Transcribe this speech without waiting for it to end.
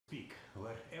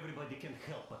where everybody can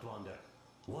help but wonder.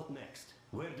 What next?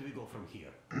 Where do we go from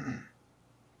here?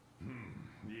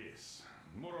 Yes,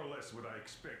 more or less what I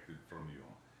expected from you.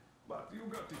 But you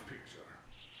got the picture.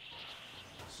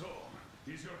 So,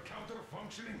 is your counter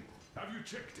functioning? Have you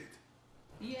checked it?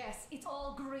 Yes, it's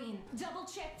all green. Double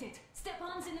checked it.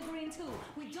 Stepan's in the green too.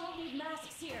 We don't need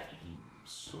masks here.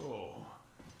 So,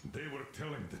 they were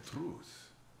telling the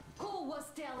truth. Who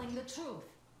was telling the truth?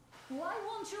 Why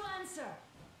won't you answer?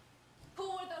 Who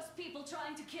were those people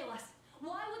trying to kill us?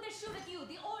 Why would they shoot at you,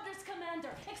 the Order's commander?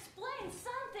 Explain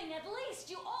something, at least.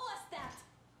 You owe us that.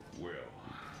 Well,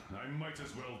 I might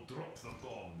as well drop the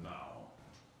bomb now.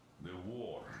 The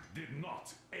war did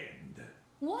not end.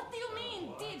 What do you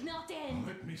mean, did not end?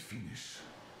 Let me finish.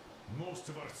 Most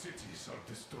of our cities are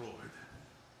destroyed.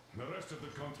 The rest of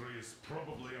the country is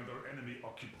probably under enemy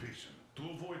occupation. To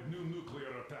avoid new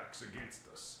nuclear attacks against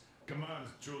us, Command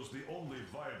chose the only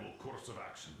viable course of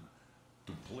action: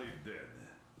 to play dead.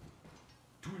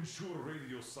 To ensure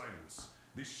radio silence,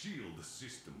 the SHIELD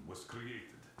system was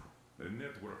created. A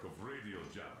network of radio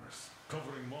jammers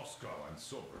covering Moscow and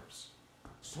suburbs.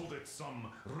 So that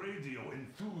some radio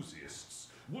enthusiasts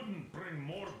wouldn't bring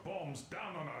more bombs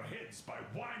down on our heads by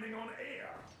whining on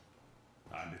air.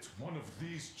 And it's one of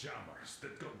these jammers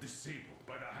that got disabled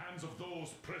by the hands of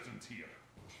those present here.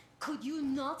 Could you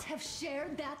not have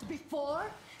shared that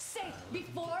before? Say,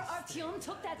 before Artyom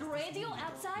took that radio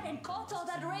outside and caught all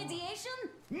that radiation?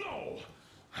 No!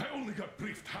 I only got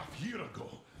briefed half year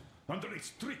ago. Under a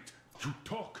strict, you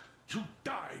talk, you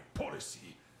die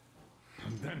policy.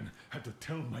 And then had to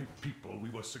tell my people we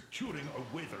were securing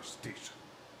a weather station.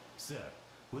 Sir,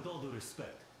 with all due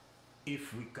respect,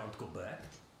 if we can't go back,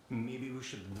 maybe we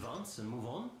should advance and move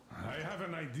on? I have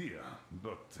an idea,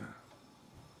 but...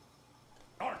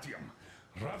 Artyom,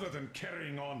 rather than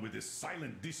carrying on with this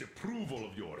silent disapproval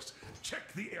of yours,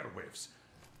 check the airwaves.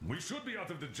 We should be out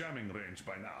of the jamming range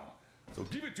by now, so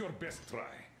give it your best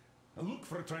try. Look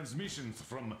for transmissions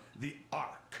from the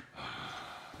Ark.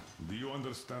 Do you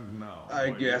understand now?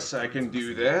 I guess I can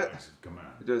do that.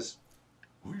 It does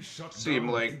seem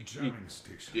like,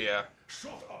 yeah,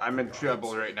 I'm in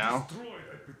trouble right now.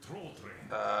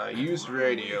 Use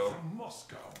radio.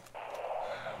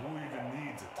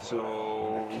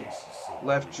 So,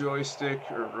 left joystick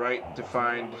or right to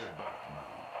find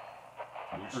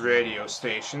radio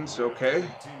stations, okay.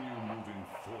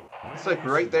 It's like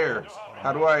right there.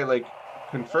 How do I, like,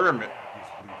 confirm it?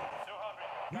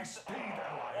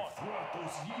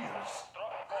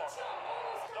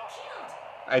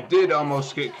 I did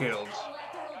almost get killed.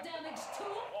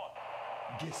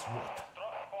 Guess what?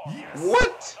 Yes.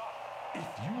 What? If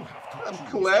you have to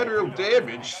collateral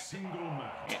damage.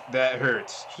 That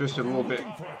hurts just a little bit.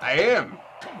 I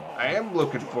am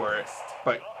looking for it,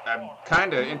 but I'm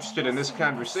kind of interested in this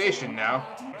conversation now.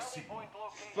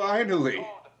 Finally.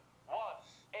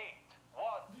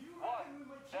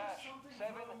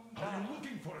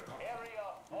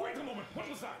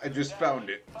 I just found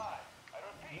it.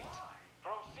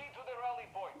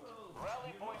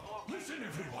 Listen,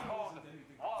 everyone.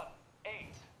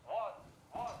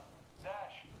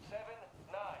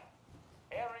 1811-79.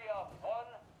 Area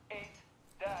 18-5.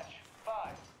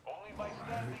 Only by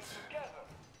standing together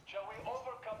shall we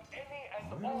overcome any and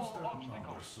all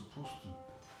obstacles.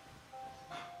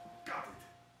 Got it.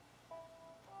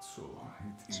 So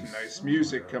it is Some nice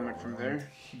music coming from there.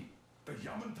 The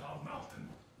Yamantau Mountain.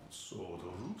 So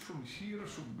the route from here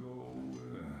should go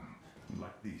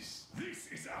like this. This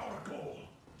is our goal.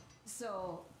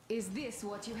 So, is this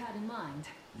what you had in mind?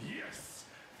 Yes,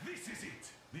 this is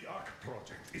it. The Ark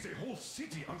project is a whole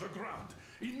city underground.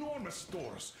 Enormous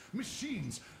stores,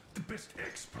 machines, the best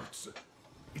experts.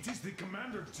 It is the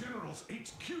Commander General's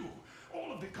HQ.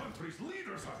 All of the country's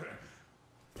leaders are there.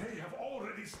 They have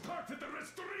already started the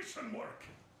restoration work.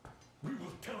 We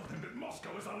will tell them that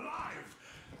Moscow is alive.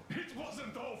 It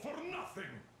wasn't all for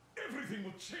nothing. Everything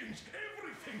will change.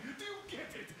 Everything. Do you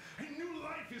get it? A new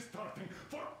life is starting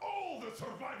for all the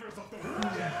survivors of the war. By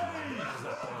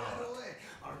the way,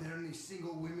 are there any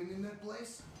single women in that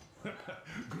place?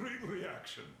 Great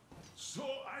reaction. So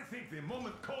I think the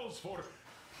moment calls for...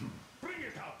 Bring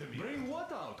it out to me. Bring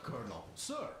what out, Colonel?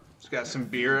 Sir? It's got some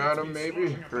beer on him,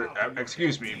 maybe? Or,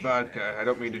 excuse me, vodka. I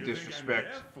don't mean to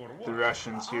disrespect the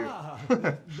Russians here.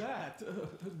 That.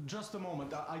 Just a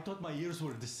moment. I thought my ears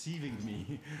were deceiving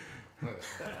me.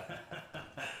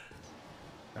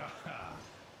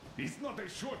 It's not a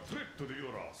short trip to the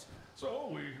Urals,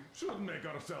 so we should make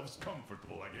ourselves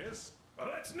comfortable, I guess.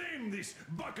 Let's name this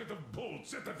bucket of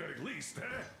bolts at the very least,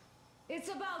 eh? It's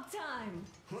about time.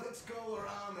 Let's go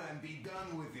around and be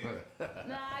done with it.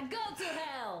 Nah, go to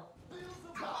hell.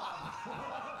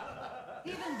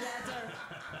 better.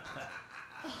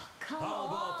 Oh, come How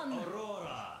about on.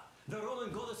 Aurora, the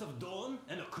Roman goddess of dawn,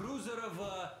 and a cruiser of,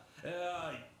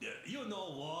 you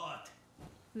know what?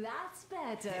 That's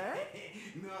better.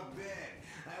 Not bad.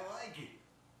 I like it.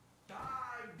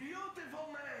 Ah, beautiful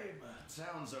name.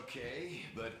 Sounds okay,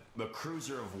 but the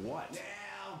cruiser of what? Yeah,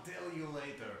 I'll tell you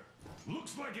later.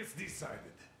 Looks like it's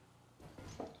decided.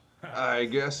 I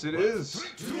guess it is.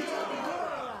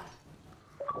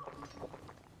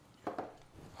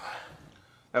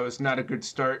 That was not a good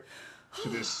start to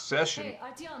this session. Hey,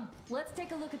 Artyom, let's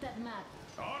take a look at that map.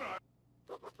 All right.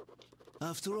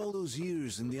 After all those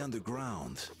years in the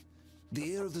underground,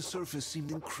 the air of the surface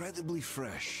seemed incredibly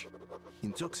fresh,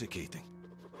 intoxicating.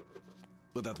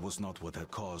 But that was not what had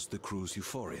caused the crew's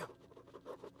euphoria.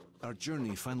 Our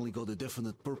journey finally got a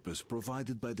definite purpose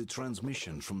provided by the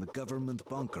transmission from the government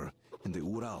bunker in the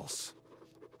Urals.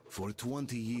 For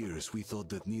 20 years, we thought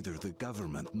that neither the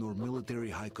government nor military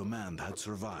high command had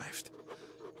survived.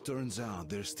 Turns out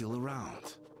they're still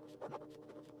around.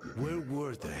 Where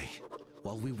were they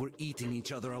while we were eating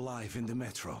each other alive in the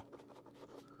metro?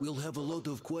 We'll have a lot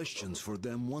of questions for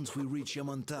them once we reach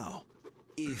Yamantau,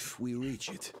 if we reach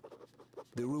it.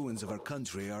 The ruins of our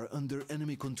country are under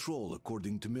enemy control,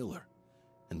 according to Miller,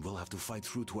 and we'll have to fight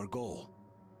through to our goal.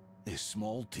 A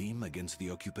small team against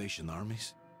the occupation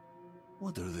armies?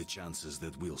 What are the chances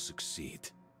that we'll succeed?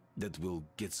 That we'll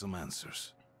get some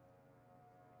answers?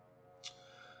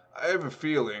 I have a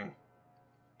feeling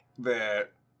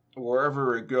that wherever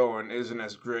we're going isn't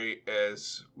as great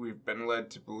as we've been led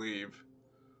to believe.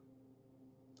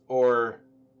 Or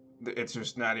it's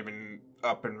just not even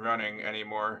up and running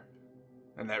anymore,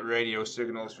 and that radio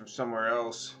signal is from somewhere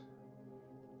else.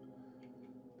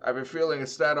 I have a feeling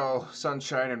it's not all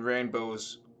sunshine and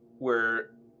rainbows,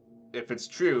 where, if it's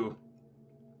true,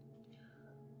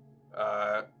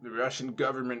 the Russian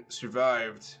government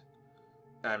survived.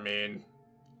 I mean,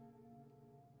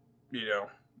 you know,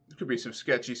 there could be some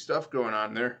sketchy stuff going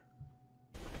on there.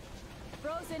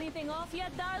 Froze anything off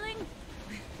yet, darling?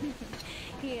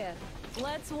 Here,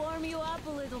 let's warm you up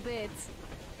a little bit.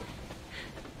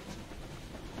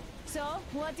 So,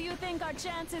 what do you think our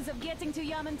chances of getting to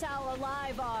Yamantau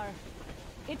alive are?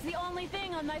 It's the only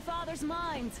thing on my father's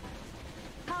mind.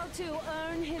 How to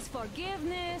earn his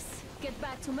forgiveness, get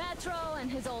back to Metro and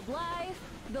his old life,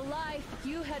 the life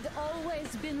you had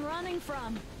always been running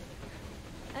from.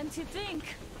 And to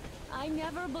think, I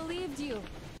never believed you.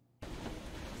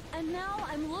 And now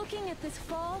I'm looking at this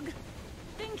fog,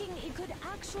 thinking it could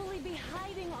actually be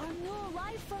hiding our new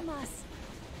life from us.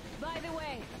 By the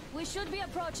way, we should be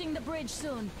approaching the bridge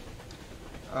soon.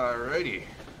 Alrighty.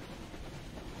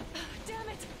 Damn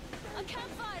it! A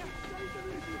campfire!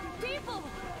 People!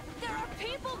 There are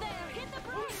people there! Hit the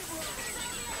bridge!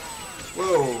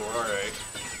 Whoa, alright.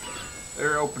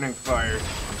 They're opening fire.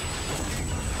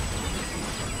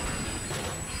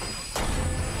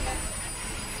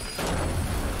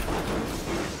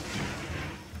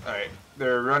 Alright,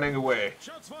 they're running away.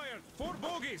 Shots fired! 4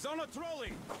 bogies on a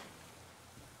trolley!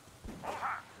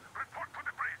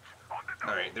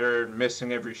 Alright, they're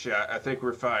missing every shot. I think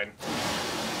we're fine.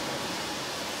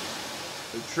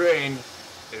 The train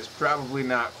is probably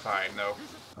not fine, though.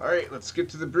 Alright, let's get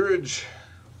to the bridge.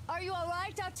 Are you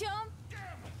alright, Artyom? Damn!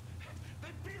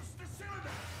 They pierced the cylinder!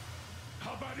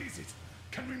 How bad is it?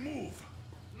 Can we move?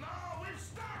 No, we're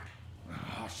stuck!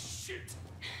 Ah, shit!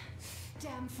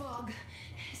 Damn fog.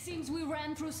 Seems we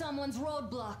ran through someone's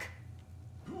roadblock.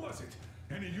 Who was it?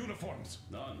 Any uniforms?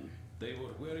 None. They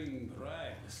were wearing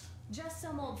rags. Just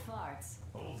some old farts.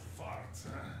 Old farts,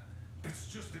 huh? That's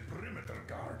just the perimeter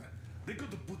guard. They could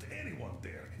have put anyone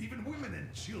there, even women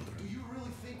and children. Do you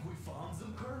really think we found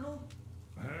them, Colonel?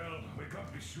 Well, we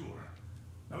can't be sure.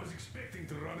 I was expecting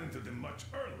to run into them much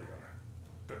earlier.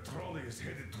 The trolley is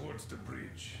headed towards the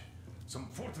bridge. Some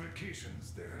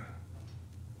fortifications there.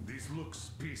 This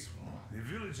looks peaceful. A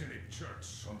village and a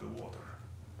church on the water.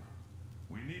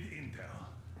 We need intel.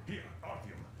 Here,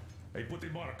 Artyom. I put a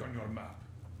mark on your map.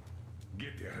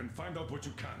 Get there and find out what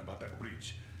you can about that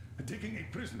bridge. Taking a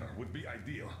prisoner would be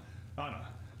ideal. Anna,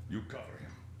 you cover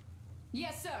him.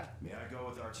 Yes, sir. May I go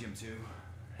with Artyom too?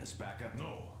 As backup?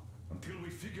 No. Until we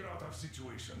figure out our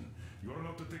situation, you are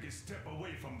not to take a step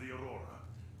away from the Aurora.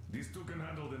 These two can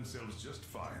handle themselves just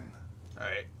fine.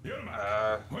 Alright.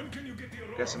 Yermak, when can you get the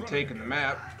Aurora Guess I'm running taking the again?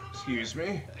 map. Excuse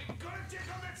me. Gonna check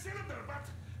on that cylinder, but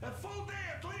a full day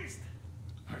at least.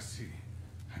 I see.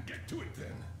 Get to it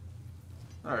then.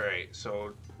 Alright,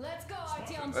 so Let's go,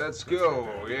 Artyom. let's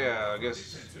go. Yeah, I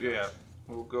guess, yeah.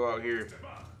 We'll go out here.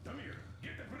 Come here.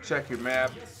 Get the bridge. Check your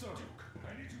map. Yes, sir.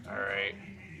 I need you to Alright.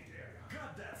 immediate area.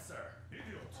 Got that, sir.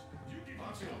 Idiot. You give me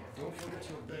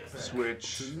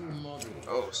Switch.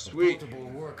 Oh, sweet.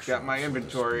 Got my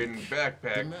inventory in the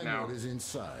backpack now. What is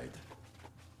inside?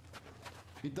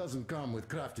 It doesn't come with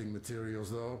crafting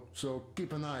materials though, so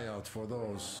keep an eye out for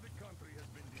those. The country has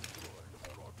been destroyed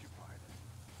or occupied.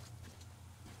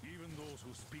 Even those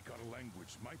who speak our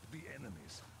language might be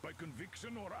enemies, by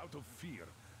conviction or out of fear.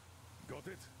 Got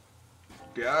it?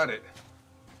 Got it.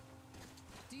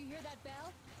 Do you hear that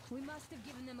bell? We must have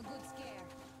given them a good scare.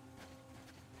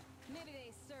 Maybe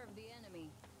they served the enemy,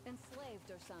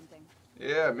 enslaved or something.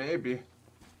 Yeah, maybe.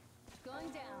 Going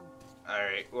down.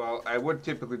 Alright, well, I would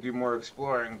typically do more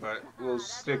exploring, but we'll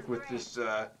stick with this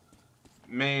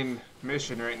main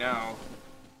mission right now,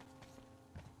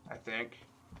 I think.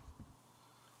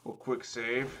 We'll quick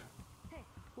save. Hey,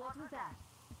 what was that?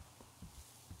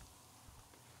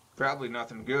 Probably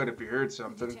nothing good if you heard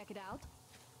something. Check it out.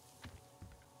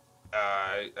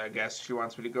 I guess she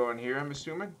wants me to go in here, I'm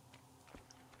assuming.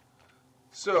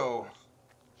 So,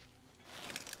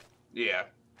 yeah.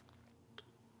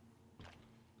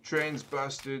 Train's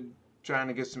busted, trying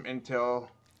to get some intel.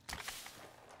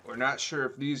 We're not sure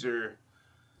if these are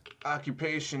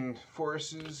occupation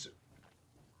forces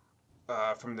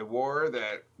from the war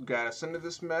that got us into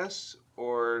this mess,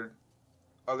 or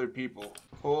other people.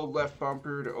 Hold left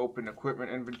bumper to open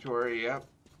equipment inventory, yep.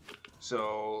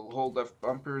 So hold left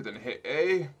bumper, then hit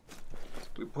A.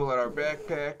 We pull out our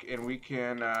backpack and we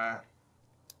can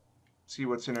see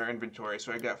what's in our inventory.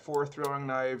 So I got 4 throwing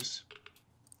knives,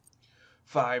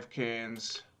 5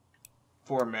 cans,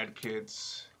 4 med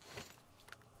kits.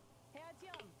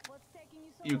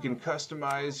 You can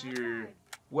customize your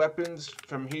weapons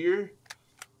from here,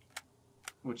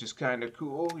 which is kind of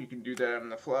cool. You can do that on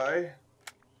the fly.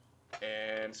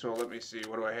 And so let me see,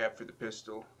 what do I have for the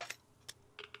pistol?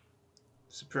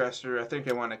 Suppressor, I think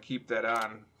I want to keep that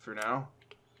on for now.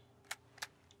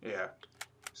 Yeah,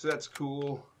 so that's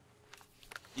cool.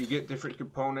 You get different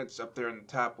components up there in the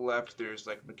top left. There's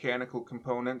like mechanical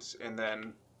components, and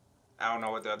then I don't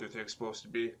know what the other thing's supposed to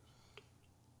be.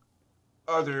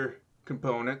 Other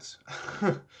components.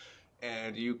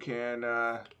 And you can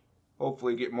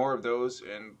hopefully get more of those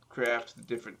and craft the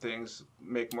different things,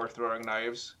 make more throwing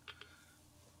knives.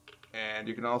 And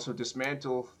you can also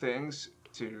dismantle things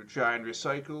to try and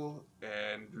recycle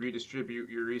and redistribute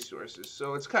your resources.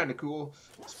 So it's kind of cool.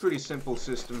 It's a pretty simple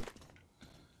system.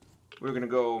 We're going to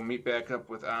go meet back up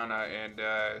with Anna and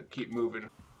keep moving.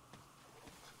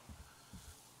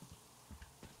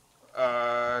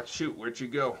 Shoot, where'd she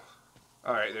go?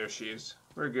 Alright, there she is.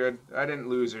 We're good. I didn't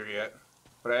lose her yet.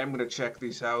 But I am going to check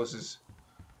these houses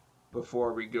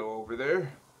before we go over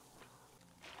there.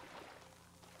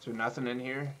 So nothing in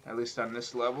here, at least on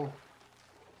this level.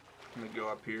 Let me go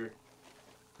up here.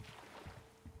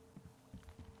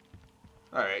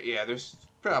 Alright, yeah, there's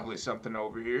probably something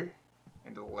over here.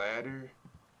 And a ladder.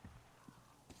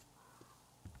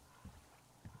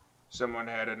 Someone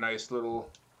had a nice little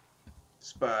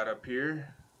spot up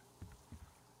here.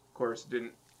 Of course, it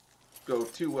didn't go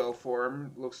too well for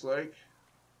him, looks like.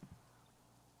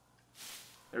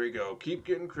 There we go. Keep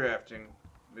getting crafting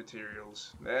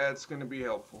materials. That's going to be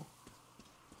helpful.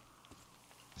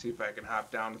 See if I can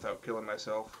hop down without killing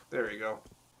myself. There we go.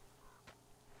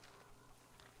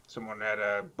 Someone had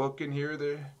a book in here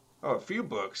there. Oh, a few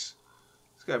books.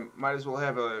 This guy might as well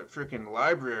have a freaking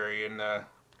library in the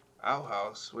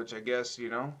outhouse, which I guess, you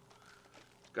know,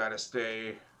 gotta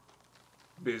stay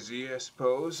busy, I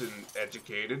suppose, and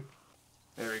educated.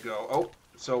 There we go. Oh,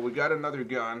 so we got another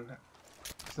gun.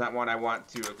 It's not one I want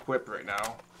to equip right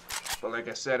now. But like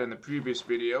I said in the previous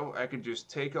video, I can just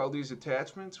take all these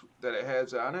attachments that it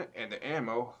has on it and the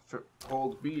ammo, for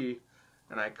hold B,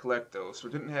 and I collect those. So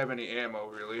it didn't have any ammo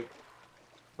really,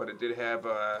 but it did have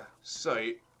a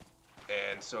sight.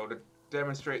 And so to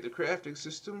demonstrate the crafting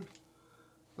system,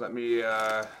 let me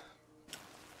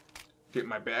get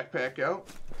my backpack out.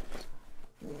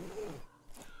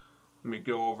 Let me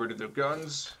go over to the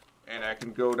guns, and I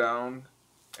can go down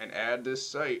and add this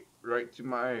sight right to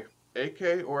my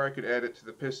AK, or I could add it to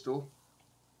the pistol.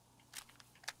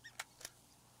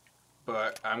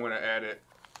 But I'm going to add it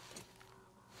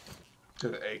to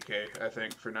the AK, I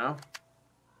think, for now.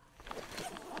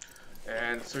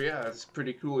 And so yeah, it's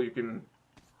pretty cool. You can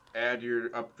add your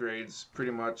upgrades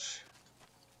pretty much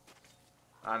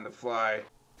on the fly.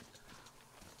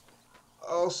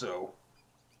 Also,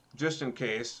 just in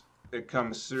case it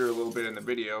comes through a little bit in the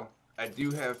video, I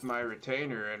do have my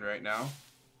retainer in right now.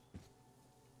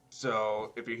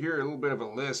 So if you hear a little bit of a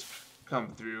lisp come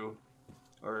through,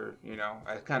 or, you know,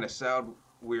 I kind of sound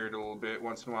weird a little bit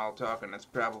once in a while talking, that's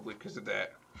probably because of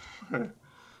that.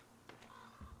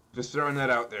 Just throwing that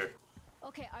out there.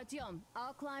 Okay, Artyom,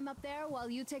 I'll climb up there while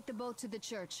you take the boat to the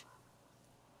church.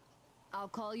 I'll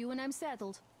call you when I'm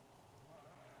settled.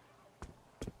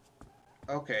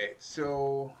 Okay,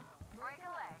 so...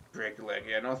 Break a leg.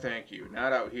 Yeah, no thank you.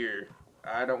 Not out here.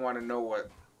 I don't want to know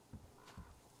what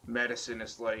medicine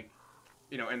is like,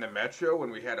 you know, in the metro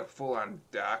when we had a full-on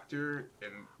doctor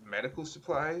and medical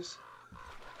supplies.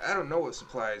 I don't know what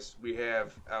supplies we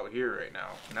have out here right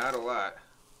now. Not a lot.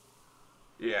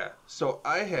 Yeah, so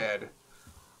I had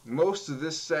most of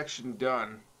this section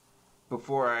done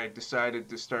before I decided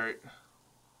to start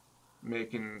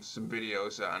making some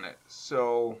videos on it.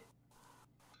 So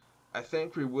I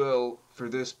think we will, for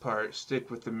this part,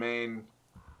 stick with the main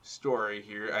story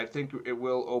here. I think it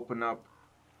will open up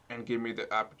and give me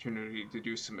the opportunity to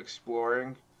do some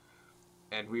exploring,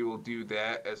 and we will do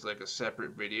that as like a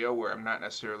separate video where I'm not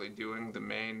necessarily doing the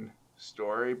main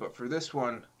story. But for this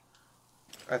one,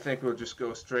 I think we'll just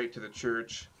go straight to the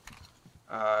church.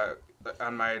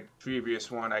 On my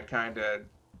previous one, I kind of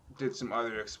did some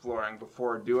other exploring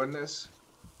before doing this,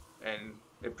 and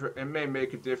it may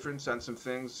make a difference on some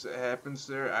things that happens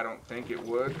there. I don't think it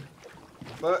would,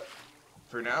 but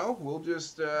for now, we'll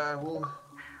just we'll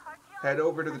head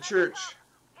over to the church.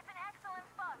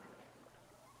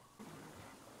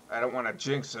 I don't want to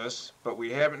jinx us, but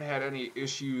we haven't had any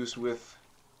issues with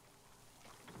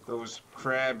those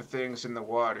crab things in the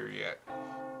water yet,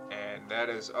 and that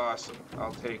is awesome.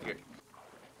 I'll take it.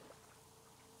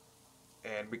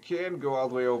 And we can go all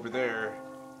the way over there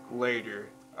later,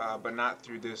 but not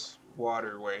through this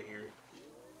waterway here.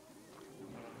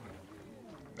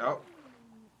 Oh,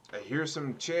 I hear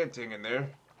some chanting in there.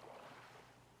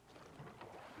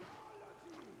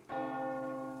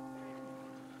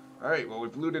 Alright, well,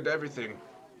 we've looted everything.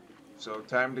 So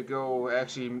time to go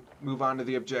actually move on to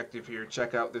the objective here.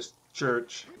 Check out this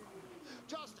church.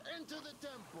 Just enter the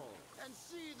temple and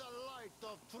see the light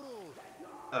of truth.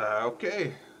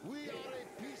 Okay. We are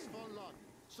a peaceful lot,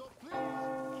 so please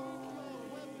keep your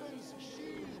weapons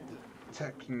sheathed.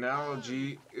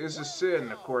 Technology is a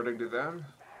sin, according to them.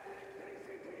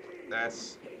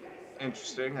 That's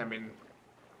interesting. I mean,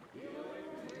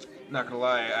 not gonna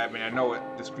lie, I mean, I know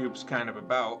what this group's kind of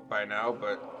about by now,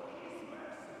 but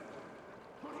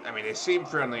I mean, they seem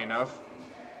friendly enough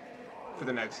for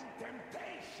the next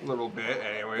little bit,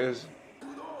 anyways.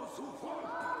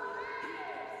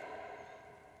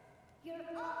 You're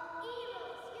all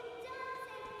evils. You don't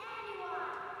save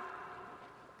anyone.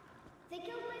 They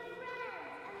killed my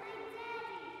friends and my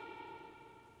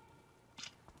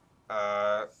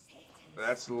daddy.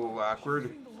 That's a little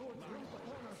awkward.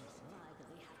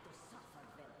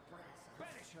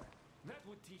 That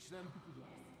would teach them.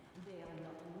 They are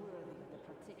not worthy of the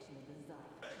protection of the Tsar.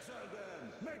 Exile them!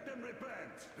 Make them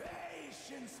repent!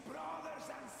 Patience, brothers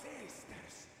and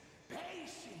sisters.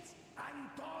 Patience and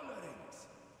tolerance.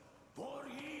 For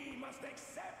ye must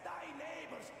accept thy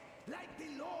neighbors like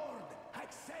the Lord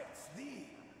accepts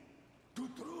thee. To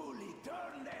truly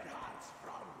turn their hearts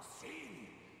from sin.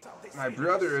 My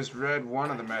brother has read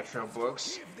one of the Metro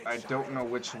books. I don't know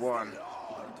which one.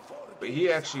 But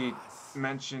he actually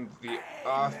mentioned the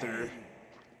author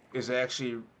is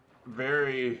actually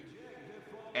very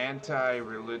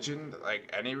anti-religion,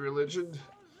 like any religion.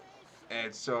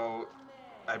 And so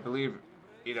I believe,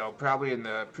 you know, probably in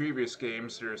the previous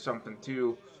games there's something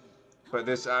too, but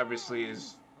this obviously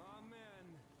is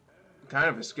kind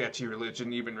of a sketchy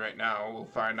religion even right now. We'll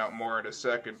find out more in a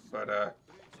second, but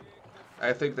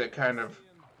I think that kind of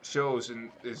shows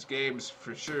in his games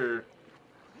for sure,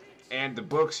 and the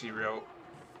books he wrote,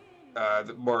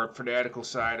 the more fanatical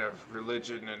side of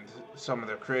religion and some of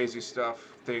the crazy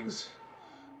stuff, things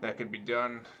that can be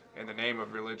done in the name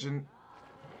of religion.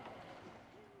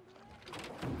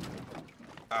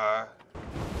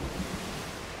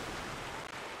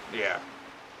 Yeah.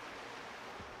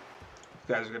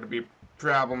 Guys are gonna be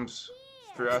problems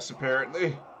for us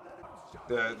apparently.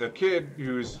 The kid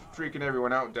who's freaking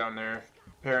everyone out down there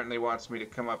apparently wants me to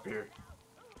come up here.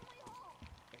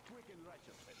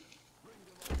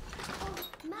 Oh,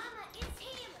 Mama, it's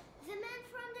him! The man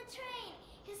from the train!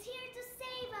 He's here to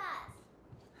save us!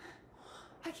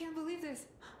 I can't believe this.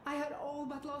 I had all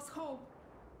but lost hope.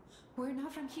 We're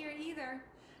not from here either.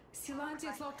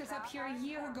 Silantius locked us up here a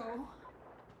year ago.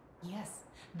 Yes,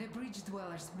 the bridge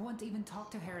dwellers won't even talk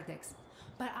to heretics.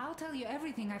 But I'll tell you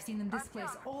everything I've seen in this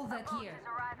place all that year.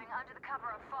 Arriving under the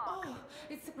cover of fog. Oh,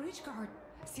 it's the bridge guard.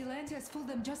 Silantius fooled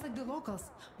them just like the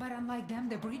locals. But unlike them,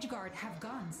 the bridge guard have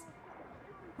guns.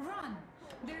 Run!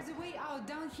 There's a way out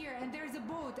down here and there's a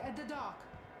boat at the dock.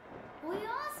 We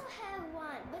also have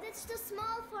one, but it's too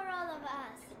small for all of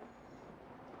us.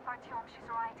 Artyom, she's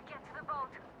right. Get to the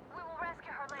boat. We will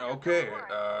rescue her later. Okay, Don't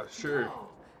worry. sure. No,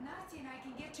 Nasty and I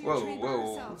can get to your Whoa, train by whoa.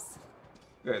 ourselves.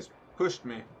 You guys pushed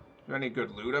me. Is there any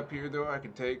good loot up here, though, I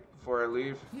can take before I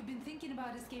leave? We've been thinking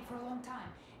about escape for a long time.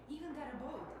 Even got a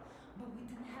boat. But we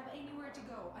didn't have anywhere to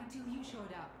go until you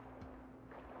showed up.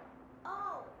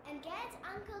 Oh, and get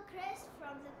Uncle Chris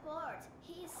from the port.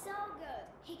 He is so good.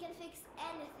 He can fix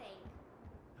anything.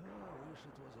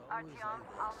 Artyom,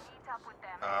 I'll meet up with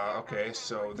them. Okay,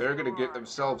 so they're gonna get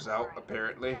themselves out,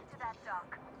 apparently. Get to that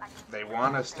dock. I can They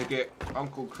want us to get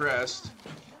Uncle Crest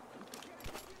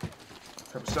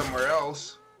from somewhere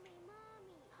else.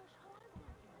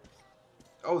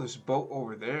 Oh, there's a boat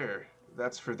over there.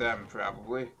 That's for them,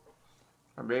 probably.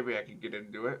 Or maybe I could get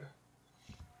into it.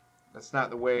 That's not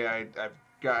the way I've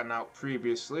gotten out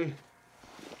previously.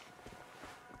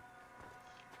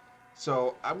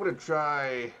 So, I'm gonna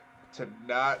try to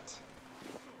not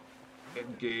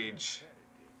engage,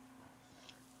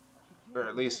 or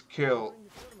at least kill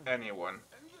anyone.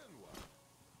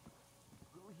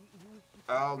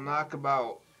 I'll knock them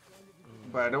out,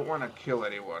 but I don't want to kill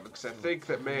anyone, because I think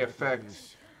that may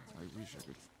affect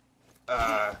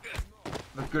the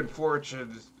good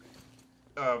fortunes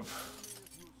of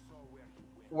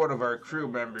one of our crew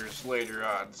members later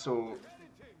on. So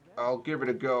I'll give it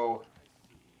a go,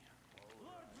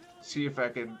 see if I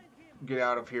can get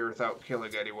out of here without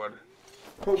killing anyone.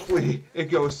 Hopefully it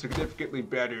goes significantly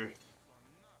better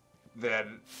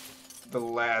than the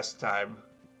last time.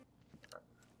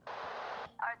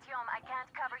 Artyom, I can't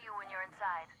cover you when you're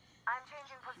inside. I'm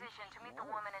changing position to meet the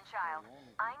woman and child.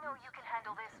 I know you can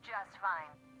handle this just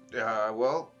fine.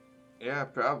 Well, yeah,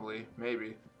 probably,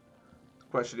 maybe. The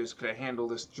question is, can I handle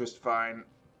this just fine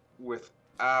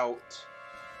without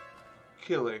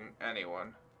killing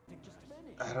anyone?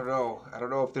 I don't know. I don't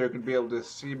know if they're gonna be able to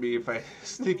see me if I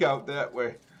sneak out that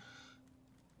way.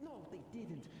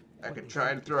 I could try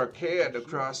and throw a can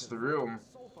across the room,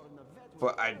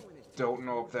 but I don't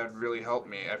know if that'd really help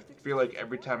me. I feel like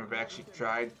every time I've actually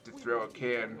tried to throw a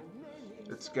can,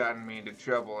 it's gotten me into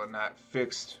trouble and not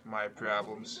fixed my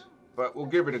problems. But we'll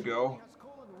give it a go.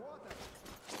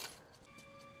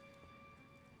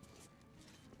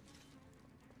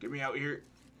 Get me out here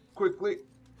quickly.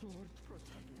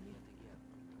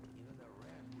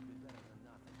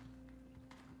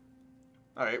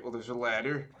 Alright, well, there's a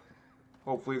ladder.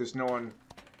 Hopefully there's no one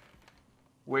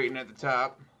waiting at the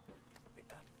top.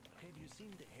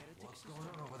 What's going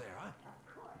on over there, huh?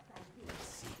 Let's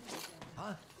see.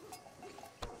 Huh?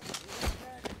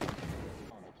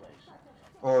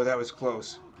 Oh, that was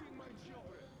close.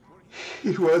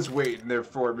 He was waiting there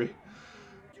for me.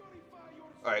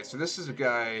 Alright, so this is a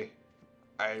guy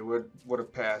I would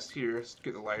have passed here. Let's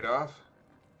get the light off.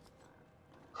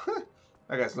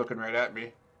 That guy's looking right at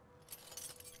me.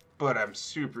 But I'm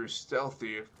super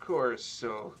stealthy, of course,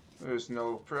 so there's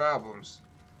no problems.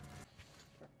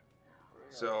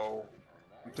 So,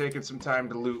 I'm taking some time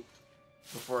to loot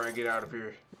before I get out of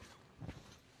here.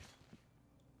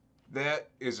 That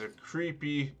is a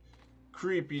creepy,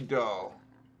 creepy doll.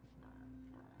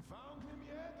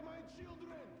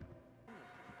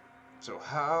 So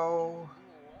how...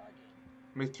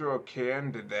 Let me throw a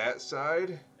can to that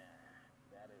side.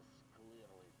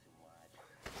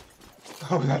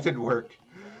 Oh, that didn't work.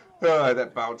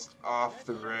 That bounced off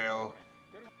the rail.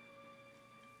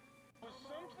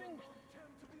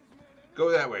 Go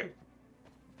that way.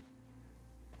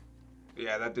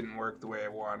 Yeah, that didn't work the way I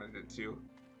wanted it to.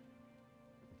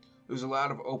 There's a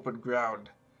lot of open ground.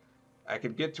 I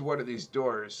could get to one of these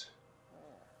doors,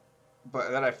 but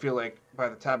then I feel like by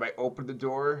the time I open the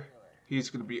door,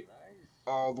 he's going to be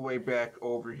all the way back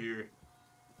over here.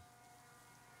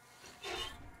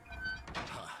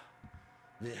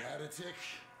 The heretic?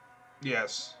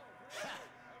 Yes.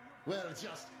 Well,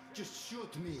 just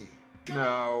shoot me.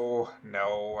 No,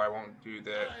 I won't do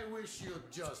that. I wish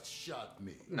you'd just shot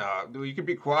me. No, you can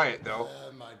be quiet, though.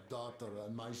 My daughter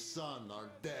and my son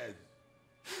are dead.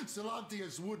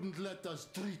 Salantius wouldn't let us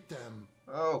treat them.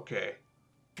 Okay.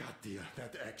 Katia,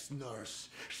 that ex-nurse,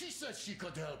 she said she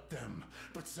could help them,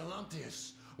 but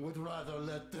Salantius would rather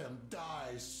let them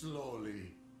die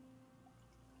slowly.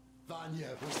 Vanya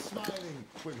was smiling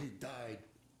when he died.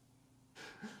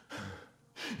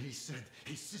 He said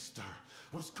his sister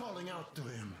was calling out to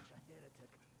him.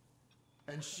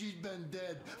 And she'd been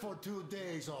dead for 2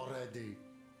 days already.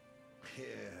 Yeah,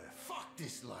 fuck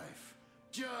this life.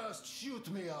 Just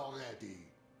shoot me already.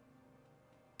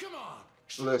 Come on,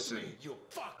 shoot Listen, me, you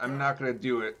fucker. I'm not gonna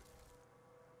do it.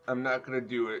 I'm not gonna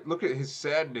do it. Look at his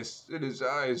sadness in his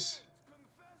eyes.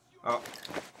 Oh,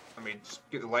 let me just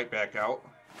get the light back out.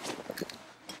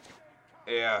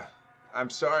 Yeah, I'm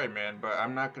sorry, man, but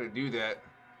I'm not gonna do that.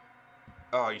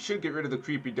 Oh, you should get rid of the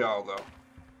creepy doll, though.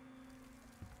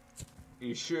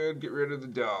 You should get rid of the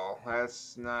doll.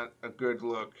 That's not a good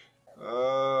look.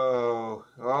 Oh,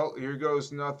 well, here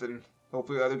goes nothing.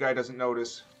 Hopefully the other guy doesn't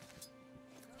notice.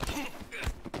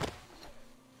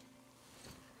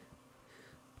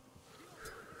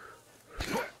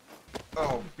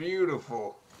 Oh,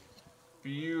 beautiful.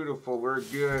 Beautiful, we're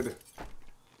good.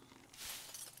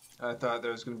 I thought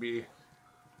that was going to be a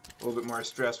little bit more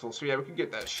stressful. So yeah, we can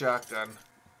get that shotgun.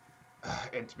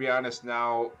 And to be honest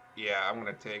now, yeah, I'm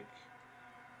going to take...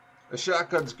 The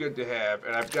shotgun's good to have,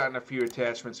 and I've gotten a few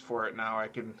attachments for it now. I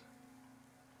can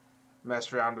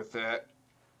mess around with that.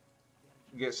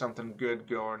 Get something good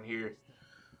going here.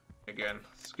 Again,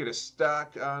 let's get a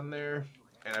stock on there.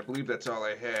 And I believe that's all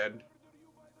I had.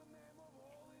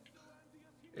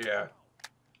 Yeah.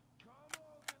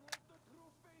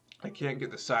 I can't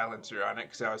get the silencer on it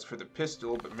because that was for the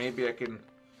pistol, but maybe I can...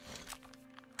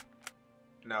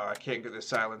 No, I can't get the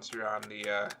silencer on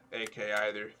the AK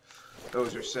either.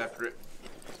 Those are separate.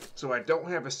 So I don't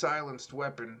have a silenced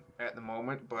weapon at the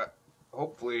moment, but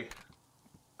hopefully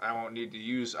I won't need to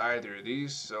use either of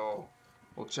these, so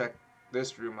we'll check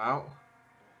this room out.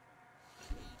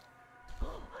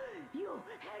 You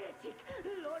heretic!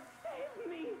 Lord, save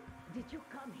me! Did you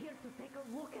come here to take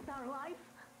a look at our life?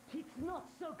 It's not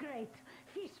so great.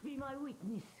 Fish be my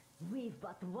witness. We've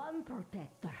but one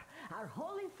protector, our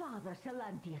Holy Father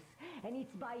Silantius, and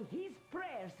it's by his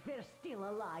prayers we're still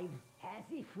alive. As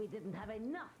if we didn't have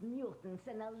enough mutants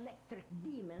and electric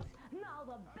demons, now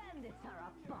the bandits are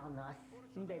upon us.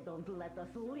 They don't let us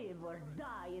live or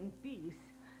die in peace.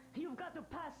 You've got to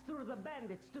pass through the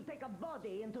bandits to take a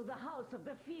body into the House of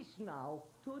the Fish now.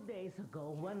 2 days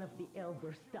ago, one of the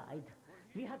elders died.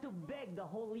 We had to beg the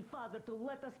Holy Father to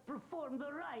let us perform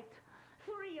the rite.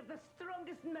 3 of the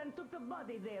strongest men took the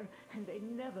body there, and they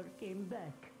never came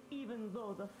back. Even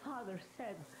though the Father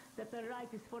said that the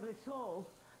rite is for the soul,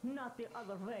 not the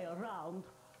other way around.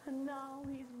 And now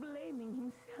he's blaming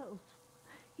himself.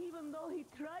 Even though he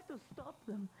tried to stop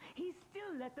them, he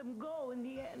still let them go in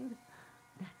the end.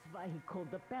 That's why he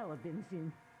called the paladins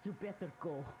in. You better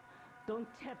go. Don't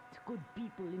tempt good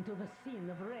people into the sin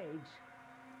of rage.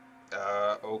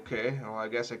 Okay. Well, I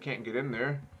guess I can't get in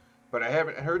there. But I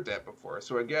haven't heard that before.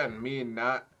 So again, me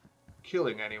not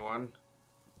killing anyone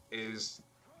is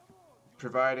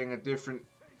providing a different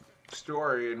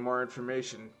story and more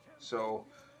information. So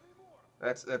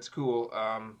that's cool.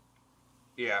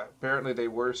 Yeah, apparently they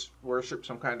worship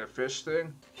some kind of fish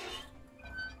thing.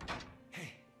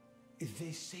 Hey, if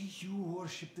they say you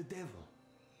worship the devil,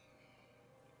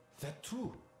 that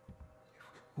true?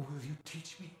 Will you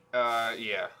teach me?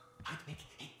 Yeah. I'd make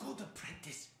a good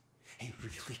apprentice. Hey,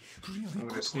 really I'm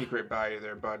gonna sneak right by you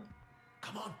there, bud.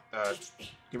 Come on, teach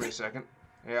me. Give me a second.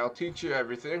 Yeah, I'll teach you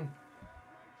everything.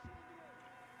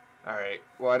 Alright,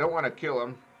 well, I don't want to kill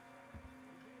him.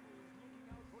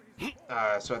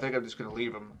 So I think I'm just gonna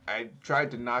leave him. I tried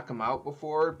to knock him out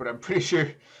before, but I'm pretty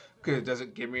sure, because it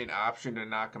doesn't give me an option to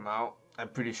knock him out, I'm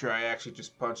pretty sure I actually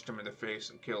just punched him in the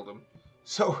face and killed him.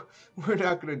 So, we're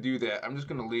not gonna do that. I'm just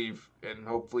gonna leave, and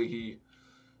hopefully he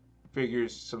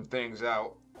figures some things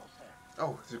out.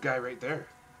 Oh, there's a guy right there.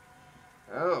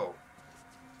 Oh.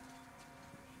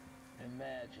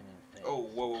 Imagining things. Oh,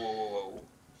 whoa.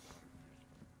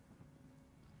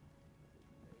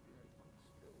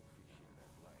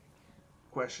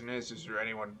 Question is there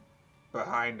anyone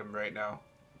behind him right now?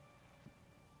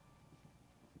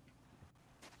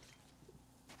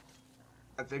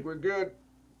 I think we're good.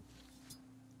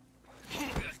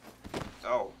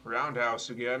 Oh, roundhouse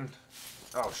again.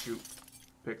 Oh, shoot.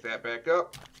 Pick that back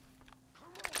up.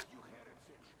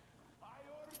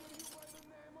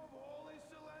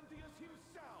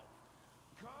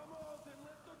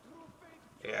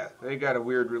 Yeah, they got a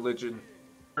weird religion.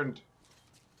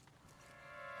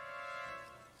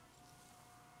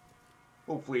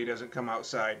 Hopefully he doesn't come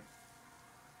outside.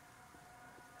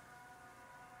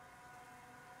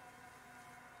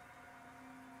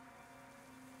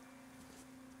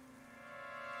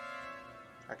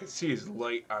 I can see his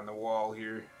light on the wall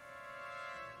here.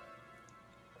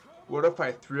 What if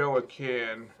I throw a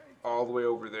can all the way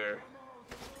over there?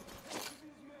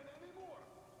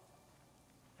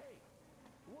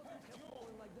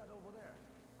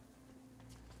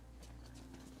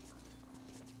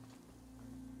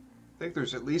 I think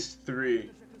there's at least 3. Just in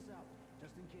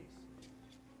case.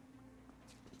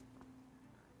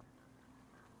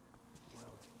 Well,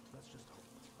 let's just hope.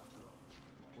 After all,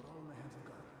 we're all in the hands of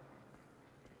God.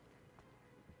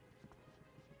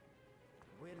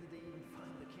 Where did they even find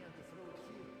the can to throw it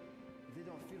here? If they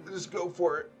don't feel Just go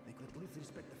for it. they could at least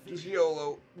respect the fish. Just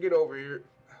YOLO. Get over here.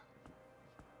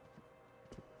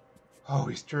 Oh,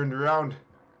 he's turned around.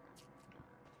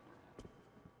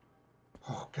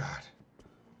 Oh, God.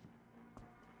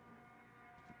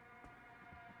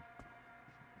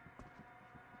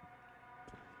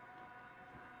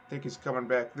 I think he's coming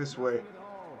back this way.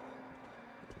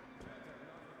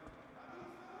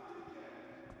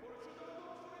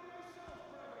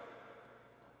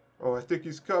 Oh, I think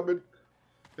he's coming.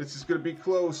 This is going to be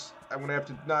close. I'm going to have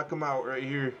to knock him out right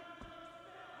here.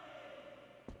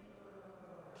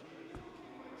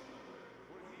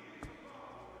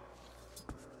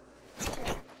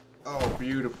 Oh,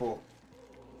 beautiful.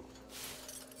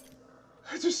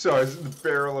 I just saw the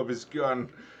barrel of his gun.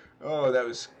 Oh, that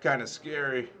was kind of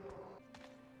scary.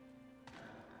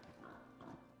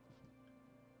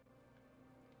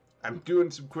 I'm doing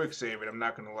some quick saving, I'm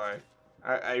not going to lie.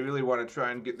 I really want to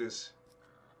try and get this.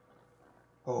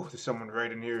 Oh, there's someone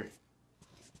right in here.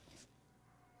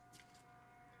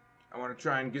 I want to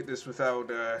try and get this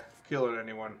without killing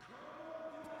anyone.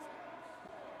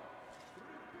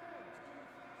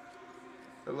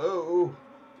 Hello?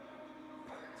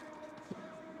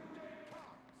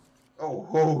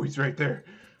 Oh, he's right there.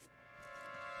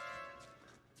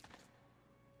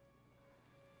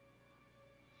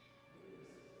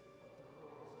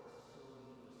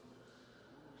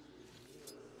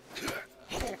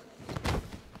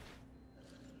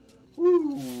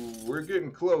 Woo, we're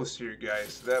getting close here,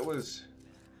 guys. That was...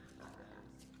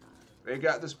 They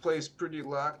got this place pretty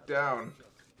locked down.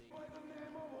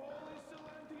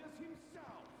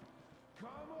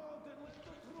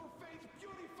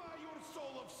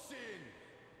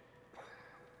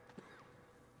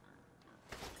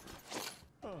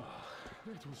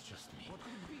 It was just me. What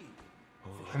could it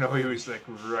be? I know he was like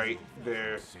right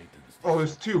there. Oh,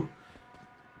 there's two.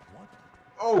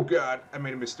 Oh God, I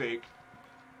made a mistake.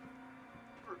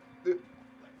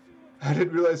 I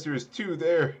didn't realize there was two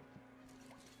there.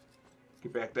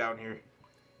 Get back down here.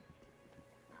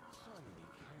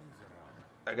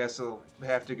 I guess I'll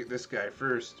have to get this guy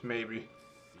first, maybe.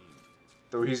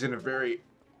 Though he's in a very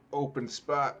open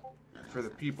spot for the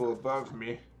people above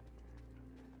me.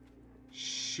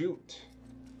 Shoot.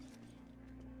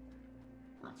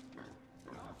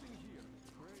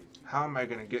 How am I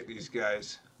gonna get these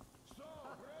guys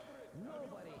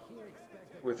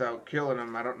without killing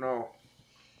them? I don't know.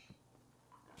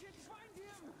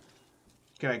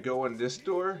 Can I go in this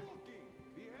door?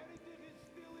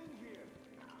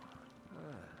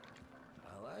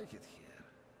 I like it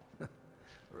here.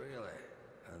 Really,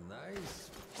 a nice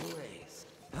place.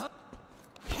 Huh?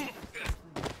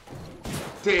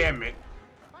 Damn it!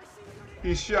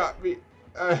 He shot me.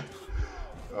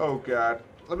 Oh God!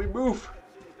 Let me move.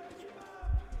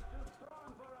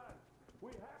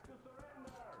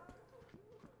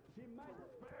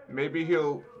 Maybe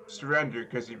he'll surrender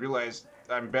because he realized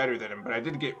I'm better than him, but I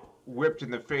did get whipped in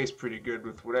the face pretty good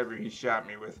with whatever he shot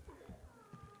me with.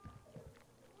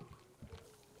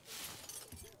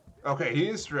 Okay, he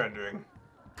is surrendering.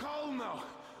 Calm now.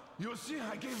 You see,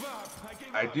 I gave up.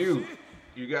 I do.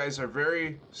 You guys are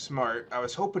very smart. I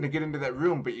was hoping to get into that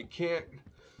room, but you can't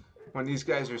when these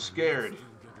guys are scared.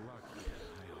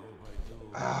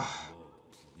 I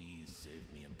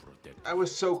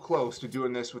was so close to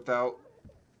doing this without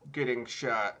getting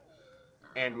shot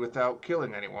and without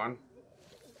killing anyone,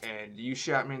 and you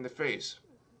shot me in the face.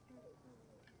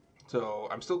 So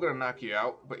I'm still gonna knock you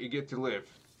out, but you get to live.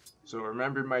 So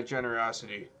remember my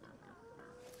generosity.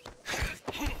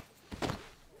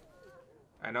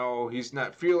 I know he's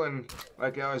not feeling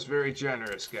like I was very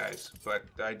generous, guys, but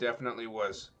I definitely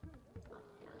was.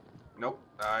 Nope,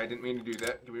 I didn't mean to do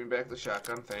that. Give me back the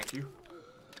shotgun, thank you.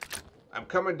 I'm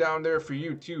coming down there for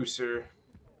you too, sir.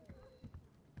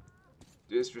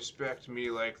 Disrespect me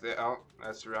like that. Oh,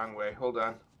 that's the wrong way. Hold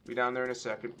on. Be down there in a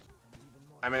second.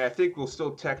 I mean, I think we'll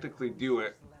still technically do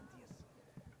it.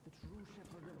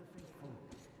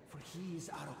 For he is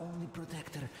our only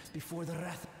protector before the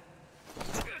wrath.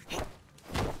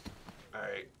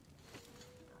 Alright.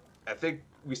 I think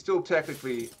we still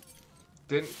technically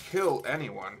didn't kill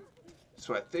anyone.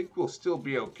 So I think we'll still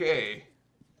be okay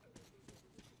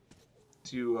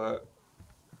to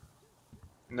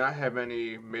not have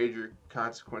any major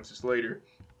consequences later.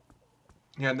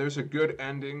 Yeah, and there's a good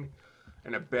ending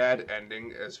and a bad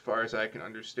ending as far as I can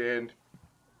understand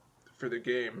for the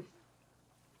game.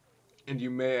 And you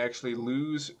may actually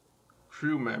lose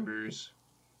crew members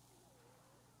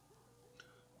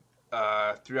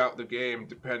throughout the game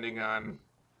depending on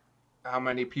how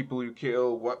many people you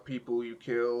kill, what people you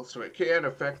kill, so it can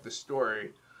affect the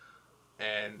story.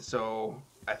 And so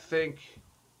I think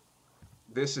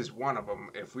this is one of them.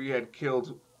 If we had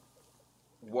killed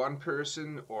one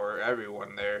person or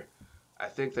everyone there, I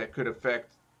think that could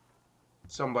affect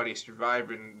somebody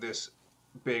surviving this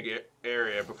big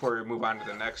area before we move on to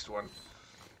the next one.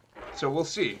 So we'll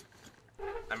see.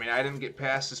 I mean, I didn't get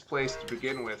past this place to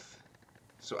begin with,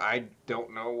 so I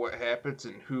don't know what happens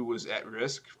and who was at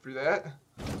risk for that.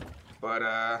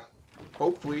 But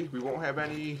hopefully we won't have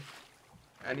any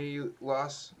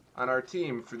loss on our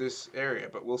team for this area,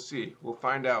 but we'll see. We'll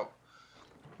find out.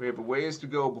 We have a ways to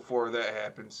go before that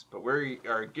happens, but we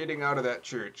are getting out of that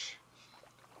church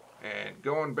and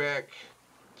going back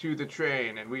to the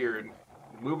train, and we are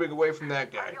moving away from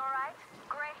that guy. Are you alright?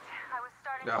 Great. I was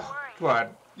starting to No, worry. come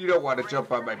on. You don't want to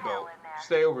jump on my boat.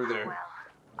 Stay over there. Well,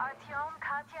 Artyom,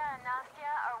 Katya, and Nastya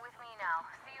are with me now.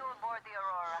 See you aboard the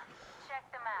Aurora. Check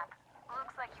the map.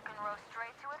 Looks like you can row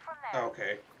straight to it from there.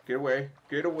 Okay. Get away.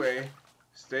 Get away.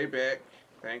 Stay back.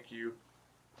 Thank you.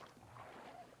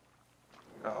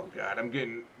 Oh god, I'm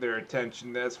getting their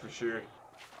attention, that's for sure.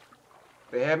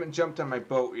 They haven't jumped on my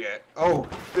boat yet. Oh,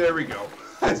 there we go.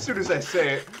 As soon as I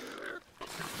say it.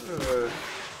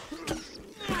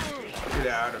 Get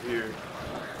out of here.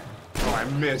 Oh, I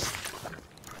missed.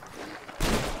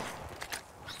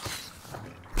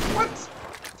 What?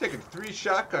 Taking three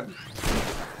shotgun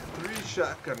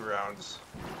rounds.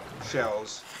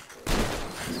 Shells.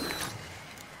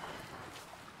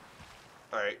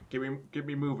 Alright, get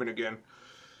me moving again.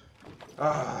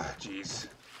 Ah, jeez.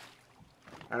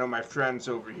 I know my friend's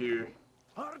over here.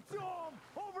 Artyom,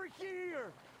 over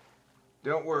here!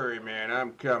 Don't worry, man,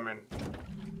 I'm coming.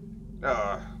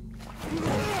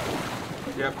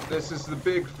 Yep, this is the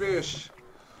big fish.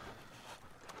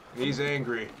 He's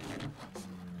angry.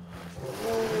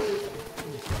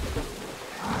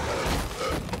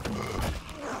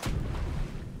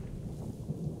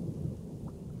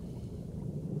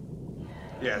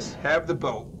 Yes, have the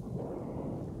boat.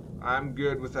 I'm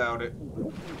good without it.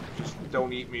 Just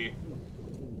don't eat me.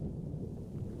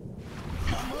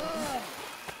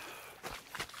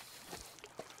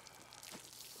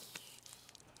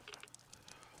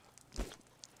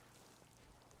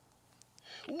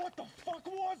 What the fuck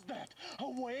was that? A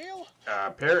whale?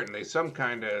 Apparently some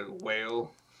kind of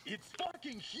whale. It's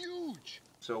fucking huge!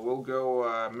 So we'll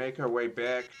go make our way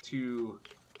back to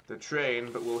the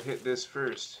train, but we'll hit this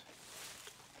first.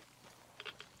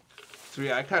 So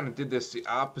yeah, I kind of did this the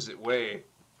opposite way.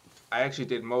 I actually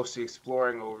did most of the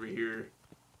exploring over here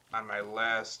on my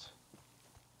last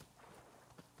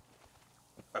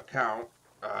account.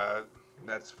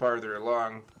 That's farther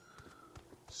along.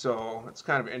 So it's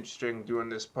kind of interesting doing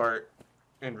this part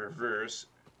in reverse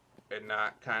and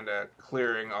not kind of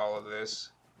clearing all of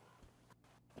this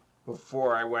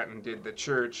before I went and did the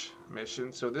church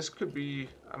mission. So this could be,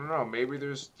 I don't know, maybe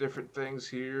there's different things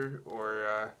here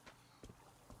or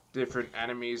different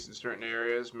enemies in certain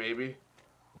areas, maybe.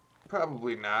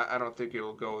 Probably not. I don't think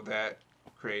it'll go that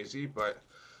crazy, but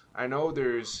I know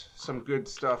there's some good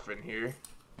stuff in here.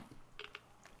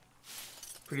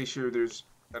 Pretty sure there's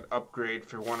an upgrade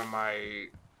for one of my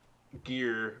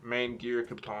main gear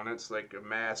components, like a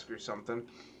mask or something.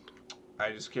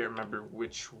 I just can't remember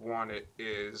which one it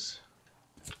is.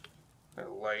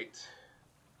 That light.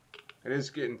 It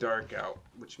is getting dark out,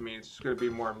 which means there's going to be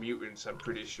more mutants, I'm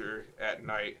pretty sure, at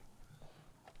night.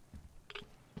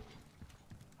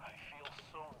 I feel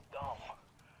so dumb.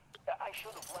 I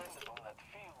should have landed on that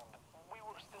field. We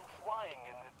were still flying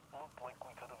and it looked like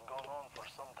we could have gone on for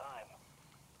some time.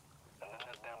 And then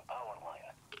that damn power line.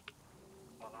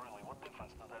 But really, what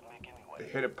difference does that make anyway? They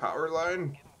hit a power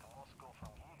line?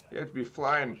 You have to be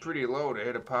flying pretty low to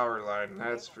hit a power line,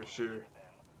 that's for sure.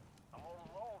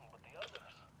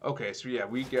 Okay, so yeah,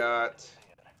 we got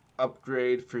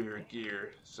upgrade for your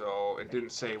gear, so it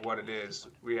didn't say what it is.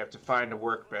 We have to find a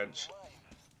workbench.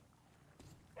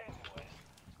 Anyways,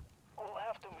 we'll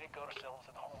have to make ourselves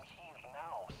at home here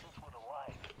now, since we're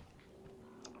alive.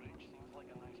 The bridge seems like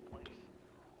a nice place.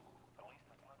 At least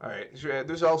it's not...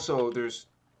 Alright, so there's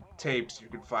tapes you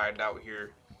can find out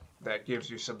here that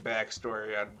gives you some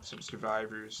backstory on some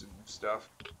survivors and stuff.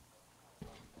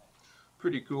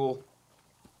 Pretty cool.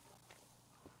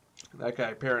 That guy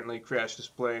apparently crashed his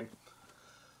plane.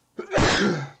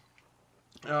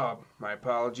 Oh, my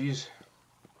apologies.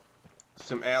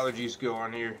 Some allergies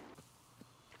going here.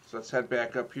 So let's head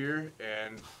back up here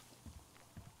and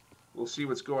we'll see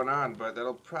what's going on, but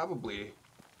that'll probably,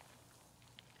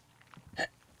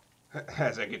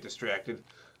 as I get distracted,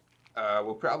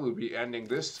 we'll probably be ending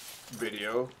this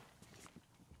video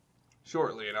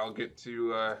shortly, and I'll get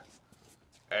to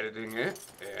editing it,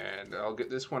 and I'll get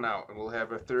this one out, and we'll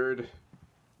have a third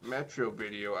Metro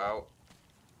video out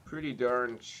pretty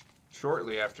darn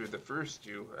shortly after the first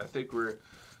two. I think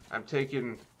I'm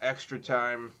taking extra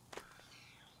time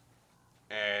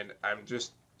and I'm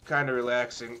just kind of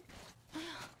relaxing.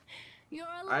 You're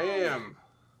alone. I am.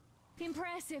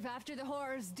 Impressive after the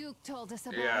horrors Duke told us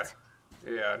about.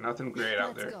 Yeah, nothing great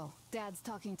out there. Let's go. Dad's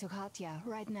talking to Katya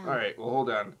right now. All right, well, hold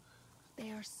on.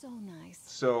 They are so nice.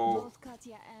 So both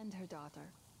Katya and her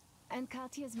daughter. And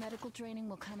Katya's medical training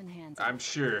will come in handy. I'm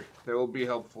sure that will be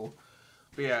helpful.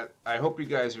 But yeah, I hope you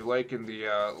guys are liking the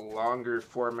longer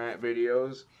format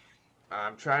videos.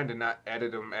 I'm trying to not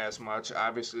edit them as much.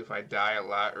 Obviously, if I die a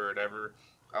lot or whatever,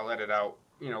 I'll edit out,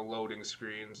 you know, loading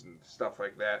screens and stuff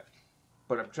like that.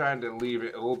 But I'm trying to leave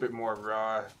it a little bit more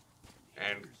raw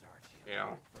and, you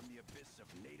know,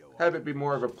 have it be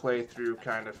more of a playthrough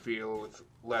kind of feel with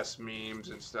less memes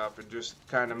and stuff and just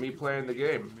kind of me playing the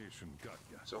game.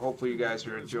 So hopefully you guys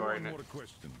are enjoying it. One more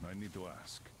question I need to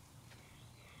ask.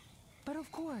 But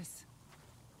of course.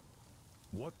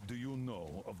 What do you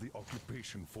know of the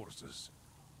occupation forces?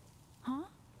 Huh?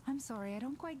 I'm sorry, I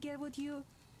don't quite get what you...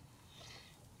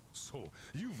 So,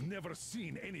 you've never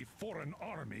seen any foreign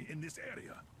army in this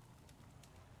area?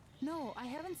 No, I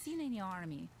haven't seen any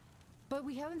army. But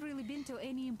we haven't really been to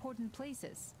any important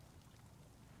places.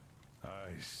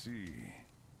 I see.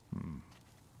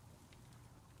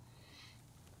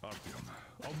 Artyom,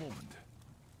 a moment.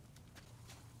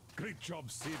 Great job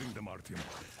saving them, Artyom.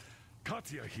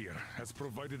 Katya here has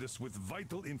provided us with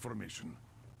vital information.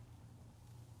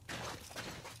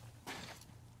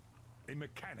 A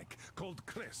mechanic called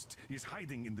Crest is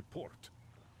hiding in the port.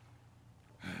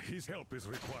 His help is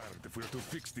required if we're to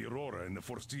fix the Aurora in the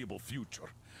foreseeable future.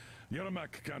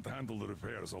 Yermak can't handle the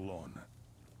repairs alone.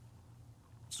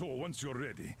 So, once you're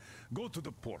ready, go to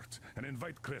the port and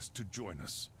invite Crest to join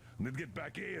us. And then get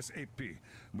back ASAP.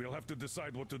 We'll have to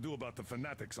decide what to do about the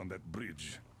fanatics on that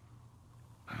bridge.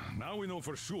 Now we know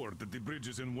for sure that the bridge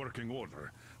is in working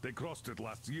order. They crossed it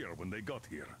last year when they got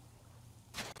here.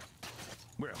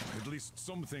 Well, at least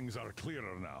some things are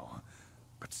clearer now.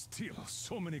 But still,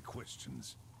 so many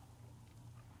questions.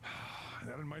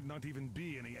 There might not even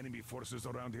be any enemy forces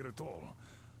around here at all.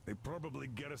 They probably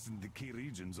garrison the key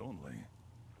regions only.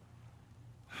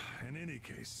 In any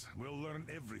case, we'll learn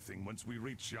everything once we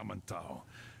reach Yamantau.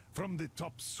 From the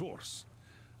top source.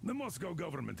 The Moscow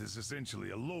government is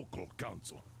essentially a local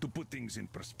council, to put things in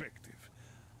perspective.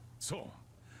 So,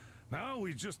 now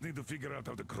we just need to figure out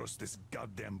how to cross this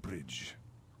goddamn bridge.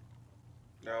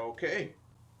 Okay.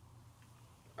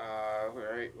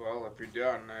 Alright, well, if you're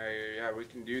done, yeah, we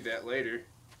can do that later.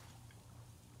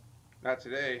 Not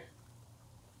today.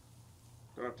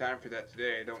 Don't have time for that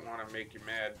today. I don't want to make you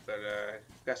mad, but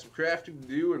got some crafting to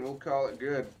do and we'll call it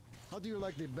good. How do you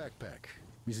like the backpack?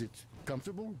 Is it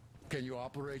comfortable? Can you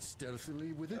operate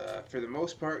stealthily with it? For the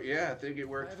most part, yeah, I think it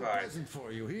worked fine. I have a present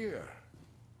for you here.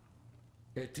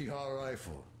 A Tihar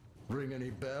rifle. Ring any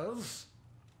bells?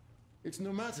 It's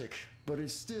pneumatic, but it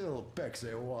still packs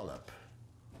a wallop.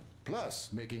 Plus,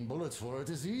 making bullets for it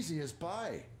is easy as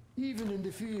pie, even in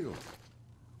the field.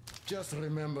 Just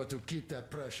remember to keep that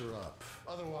pressure up.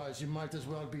 Otherwise, you might as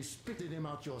well be spitting him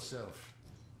out yourself.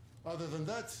 Other than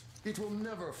that, it will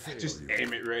never fail you. Just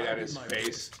aim it right at his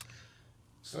face.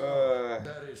 So,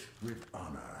 that is with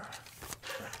honor.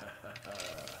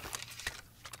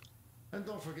 And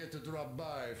don't forget to drop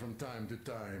by from time to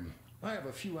time. I have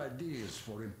a few ideas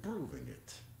for improving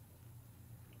it.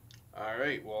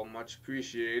 Alright, well, much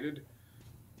appreciated.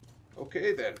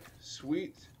 Okay then,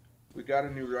 sweet. We got a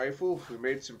new rifle. We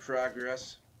made some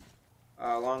progress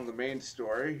along the main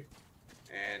story.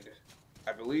 And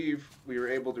I believe we were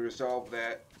able to resolve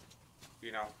that,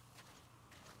 you know,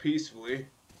 peacefully,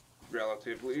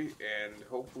 relatively. And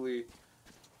hopefully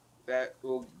that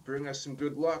will bring us some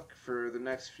good luck for the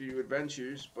next few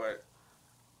adventures. But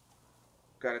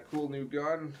got a cool new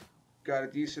gun. Got a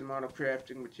decent amount of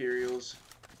crafting materials.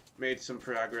 Made some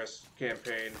progress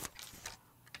campaign.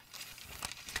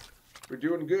 We're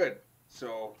doing good.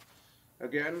 So,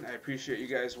 again, I appreciate you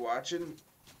guys watching.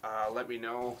 Let me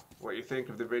know what you think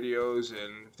of the videos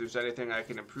and if there's anything I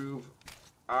can improve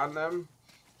on them.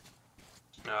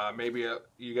 Maybe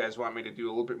you guys want me to do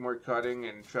a little bit more cutting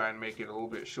and try and make it a little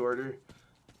bit shorter.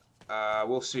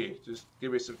 We'll see. Just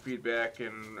give me some feedback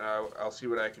and I'll see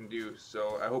what I can do.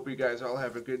 So, I hope you guys all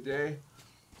have a good day.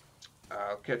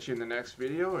 I'll catch you in the next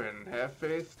video, and have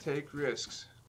faith, take risks.